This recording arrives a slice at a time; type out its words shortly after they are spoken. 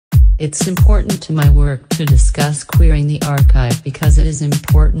It's important to my work to discuss queering the archive because it is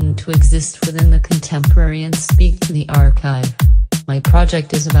important to exist within the contemporary and speak to the archive. My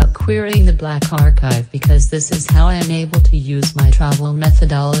project is about querying the Black archive because this is how I am able to use my travel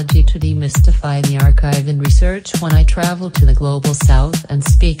methodology to demystify the archive in research when I travel to the global south and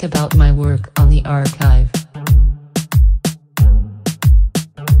speak about my work on the archive.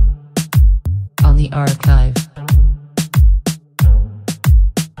 On the archive.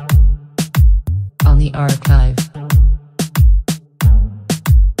 On the archive.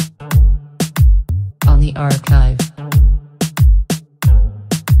 On the archive.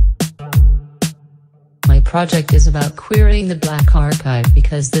 My project is about querying the Black archive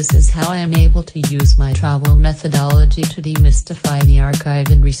because this is how I am able to use my travel methodology to demystify the archive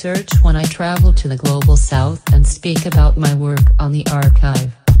in research when I travel to the global south and speak about my work on the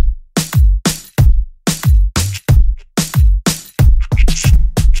archive.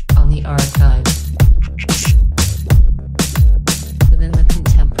 On the archive. Within the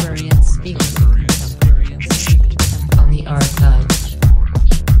contemporary and speak to the contemporary and speak to on the archive.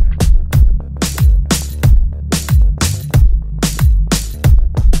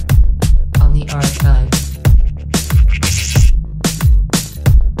 Archive.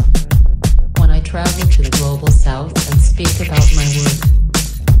 When I travel to the global south and speak about my work.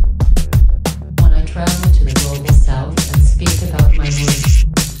 When I travel to the global south and speak about my work.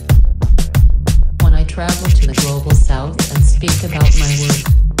 When I travel to the global south and speak about my work.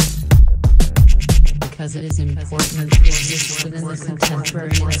 Because it is important to exist within the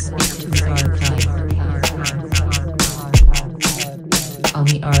contemporary and speak to the archive. On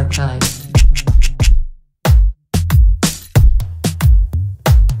the archive.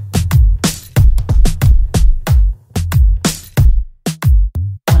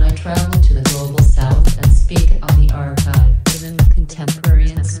 Travel to the global south and speak on the archive within the contemporary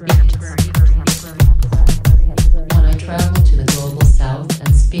and speak to when I travel to the global south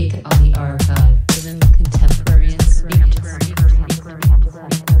and speak on the archive within the contemporary and speak to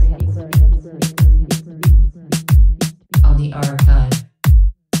on the archive.